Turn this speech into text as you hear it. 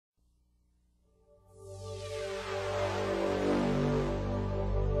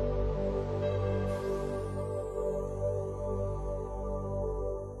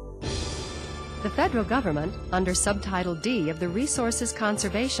federal government, under Subtitle D of the Resources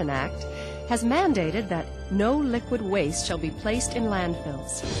Conservation Act, has mandated that no liquid waste shall be placed in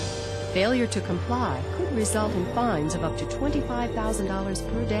landfills. Failure to comply could result in fines of up to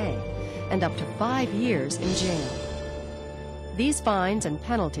 $25,000 per day and up to 5 years in jail. These fines and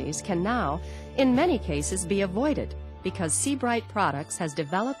penalties can now, in many cases, be avoided because Seabright Products has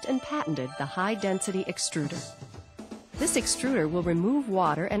developed and patented the high-density extruder. This extruder will remove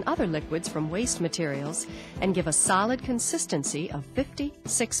water and other liquids from waste materials and give a solid consistency of 50,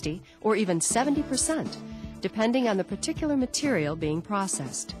 60, or even 70%, depending on the particular material being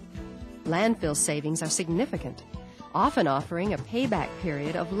processed. Landfill savings are significant, often offering a payback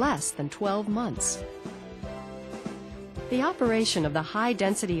period of less than 12 months. The operation of the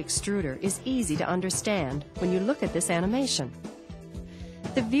high-density extruder is easy to understand when you look at this animation.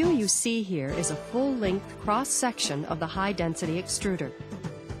 The view you see here is a full-length cross-section of the high-density extruder.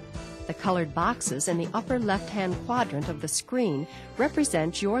 The colored boxes in the upper left-hand quadrant of the screen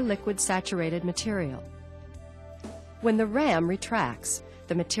represent your liquid-saturated material. When the ram retracts,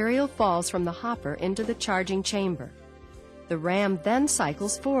 the material falls from the hopper into the charging chamber. The ram then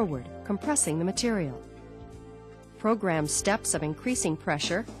cycles forward, compressing the material. Programmed steps of increasing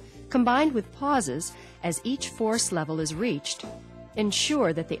pressure, combined with pauses as each force level is reached,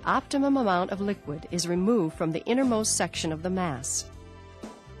 ensure that the optimum amount of liquid is removed from the innermost section of the mass.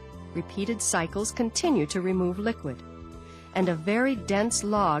 Repeated cycles continue to remove liquid, and a very dense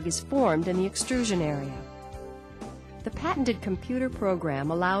log is formed in the extrusion area. The patented computer program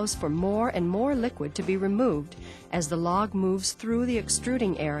allows for more and more liquid to be removed as the log moves through the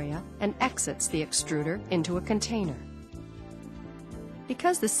extruding area and exits the extruder into a container.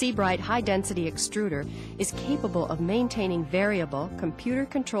 Because the Seabright high-density extruder is capable of maintaining variable,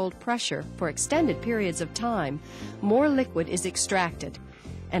 computer-controlled pressure for extended periods of time, more liquid is extracted,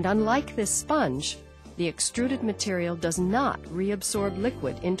 and unlike this sponge, the extruded material does not reabsorb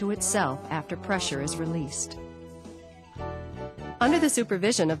liquid into itself after pressure is released. Under the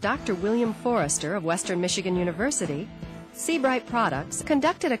supervision of Dr. William Forrester of Western Michigan University, Seabright Products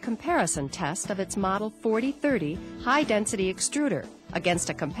conducted a comparison test of its Model 4030 high-density extruder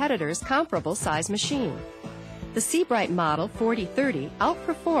against a competitor's comparable size machine. The Seabright Model 4030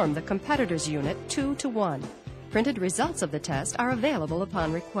 outperformed the competitor's unit 2-to-1. Printed results of the test are available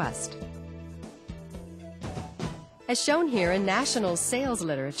upon request. As shown here in national sales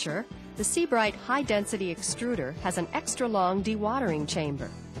literature, the Seabright high-density extruder has an extra-long dewatering chamber,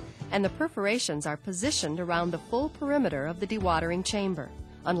 and the perforations are positioned around the full perimeter of the dewatering chamber,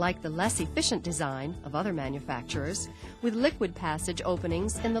 unlike the less efficient design of other manufacturers, with liquid passage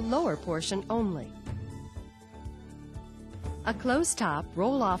openings in the lower portion only. A closed-top,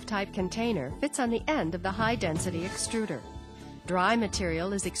 roll-off type container fits on the end of the high-density extruder. Dry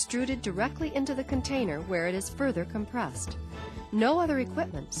material is extruded directly into the container where it is further compressed. No other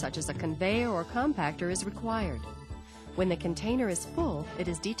equipment, such as a conveyor or compactor, is required. When the container is full, it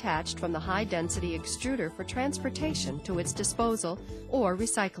is detached from the high-density extruder for transportation to its disposal or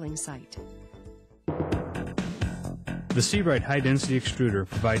recycling site. The Seabright high-density extruder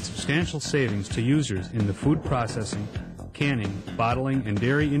provides substantial savings to users in the food processing, canning, bottling, and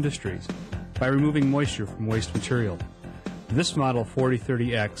dairy industries by removing moisture from waste material. This Model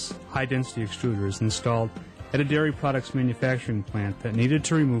 4030X high-density extruder is installed at a dairy products manufacturing plant that needed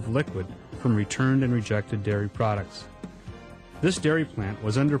to remove liquid from returned and rejected dairy products. This dairy plant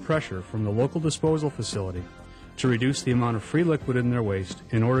was under pressure from the local disposal facility to reduce the amount of free liquid in their waste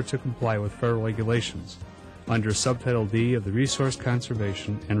in order to comply with federal regulations under Subtitle D of the Resource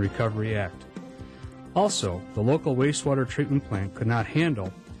Conservation and Recovery Act. Also, the local wastewater treatment plant could not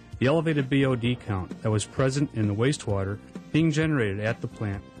handle the elevated BOD count that was present in the wastewater being generated at the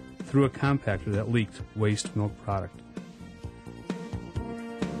plant through a compactor that leaked waste milk product.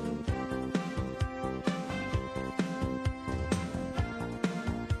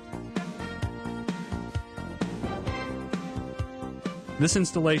 This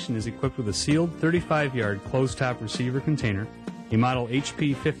installation is equipped with a sealed 35-yard closed-top receiver container, a model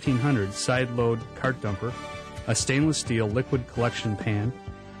HP 1500 side-load cart dumper, a stainless steel liquid collection pan,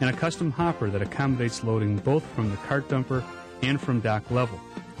 and a custom hopper that accommodates loading both from the cart dumper and from dock level.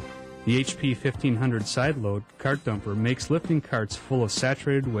 The HP 1500 side-load cart dumper makes lifting carts full of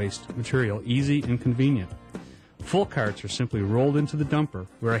saturated waste material easy and convenient. Full carts are simply rolled into the dumper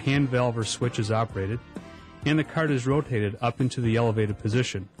where a hand valve or switch is operated, and the cart is rotated up into the elevated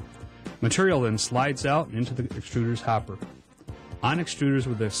position. Material then slides out and into the extruder's hopper. On extruders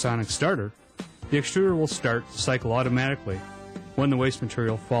with a sonic starter, the extruder will start to cycle automatically when the waste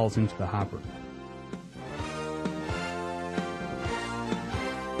material falls into the hopper.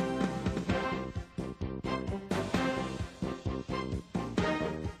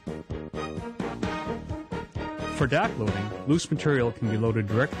 For dock loading, loose material can be loaded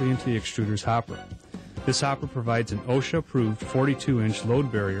directly into the extruder's hopper. This hopper provides an OSHA-approved 42-inch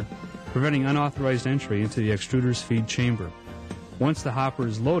load barrier, preventing unauthorized entry into the extruder's feed chamber. Once the hopper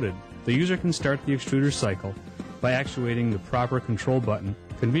is loaded, the user can start the extruder cycle by actuating the proper control button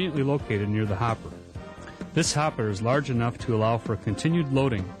conveniently located near the hopper. This hopper is large enough to allow for continued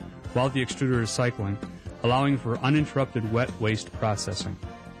loading while the extruder is cycling, allowing for uninterrupted wet waste processing.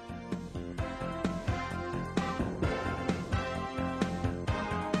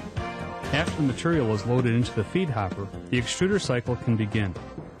 After the material is loaded into the feed hopper, the extruder cycle can begin.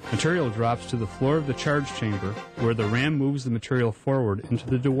 Material drops to the floor of the charge chamber, where the ram moves the material forward into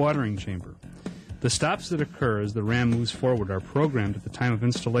the dewatering chamber. The stops that occur as the ram moves forward are programmed at the time of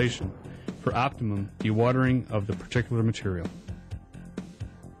installation for optimum dewatering of the particular material.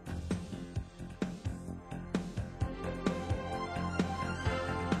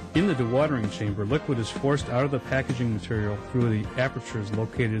 In the dewatering chamber, liquid is forced out of the packaging material through the apertures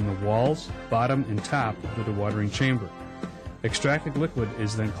located in the walls, bottom, and top of the dewatering chamber. Extracted liquid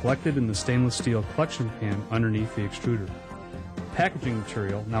is then collected in the stainless steel collection pan underneath the extruder. Packaging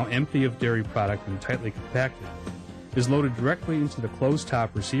material, now empty of dairy product and tightly compacted, is loaded directly into the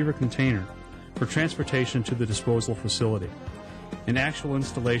closed-top receiver container for transportation to the disposal facility. In actual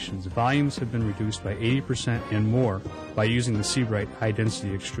installations, volumes have been reduced by 80% and more by using the Seabright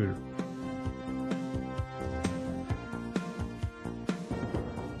high-density extruder.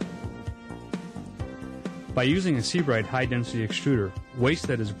 By using a Seabright high-density extruder, waste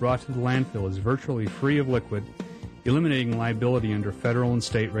that is brought to the landfill is virtually free of liquid, eliminating liability under federal and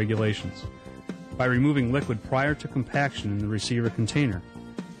state regulations. By removing liquid prior to compaction in the receiver container,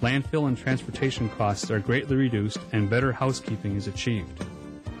 landfill and transportation costs are greatly reduced and better housekeeping is achieved.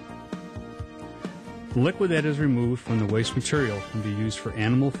 The liquid that is removed from the waste material can be used for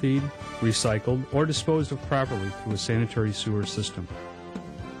animal feed, recycled, or disposed of properly through a sanitary sewer system.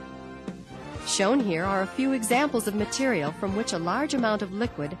 Shown here are a few examples of material from which a large amount of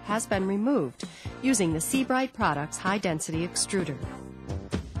liquid has been removed using the Seabright Products high-density extruder.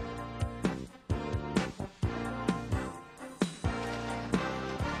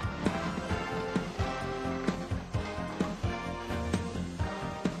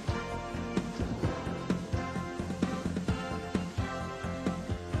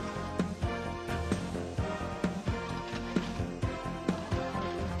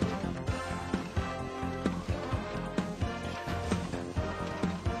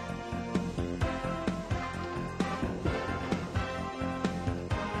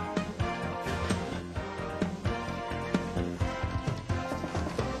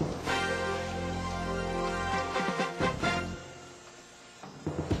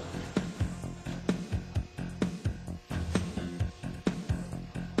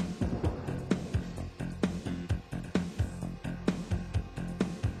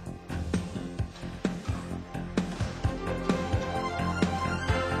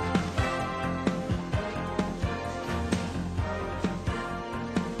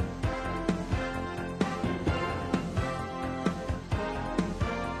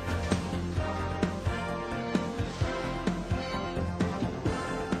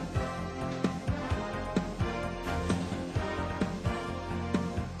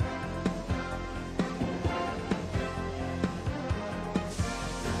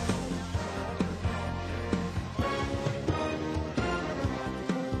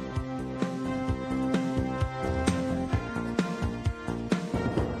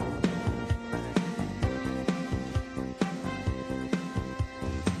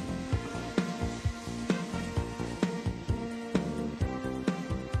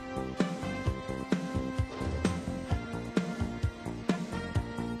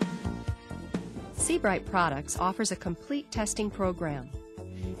 Seabright Products offers a complete testing program.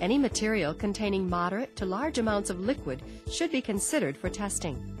 Any material containing moderate to large amounts of liquid should be considered for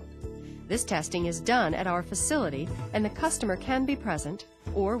testing. This testing is done at our facility and the customer can be present,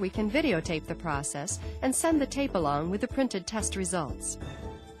 or we can videotape the process and send the tape along with the printed test results.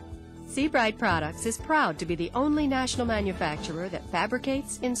 Seabright Products is proud to be the only national manufacturer that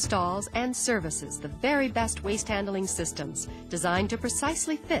fabricates, installs, and services the very best waste handling systems designed to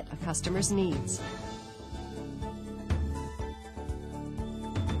precisely fit a customer's needs.